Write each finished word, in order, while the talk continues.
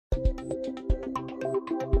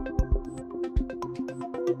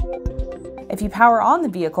If you power on the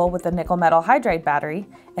vehicle with a nickel metal hydride battery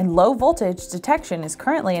and low voltage detection is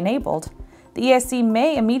currently enabled, the ESC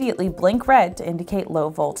may immediately blink red to indicate low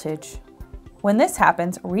voltage. When this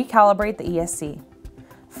happens, recalibrate the ESC.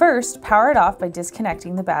 First, power it off by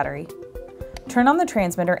disconnecting the battery. Turn on the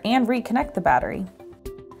transmitter and reconnect the battery.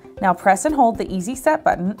 Now press and hold the Easy Set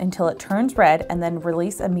button until it turns red and then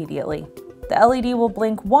release immediately. The LED will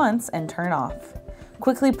blink once and turn off.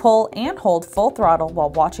 Quickly pull and hold full throttle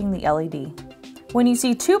while watching the LED. When you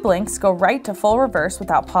see 2 blinks, go right to full reverse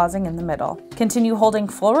without pausing in the middle. Continue holding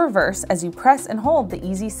full reverse as you press and hold the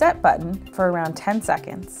Easy Set button for around 10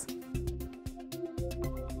 seconds.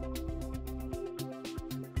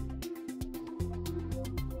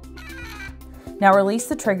 Now release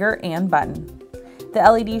the trigger and button. The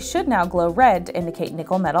LED should now glow red to indicate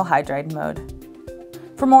nickel metal hydride mode.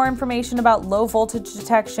 For more information about low voltage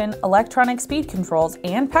detection, electronic speed controls,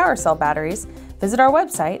 and power cell batteries, visit our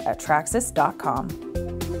website at traxxas.com.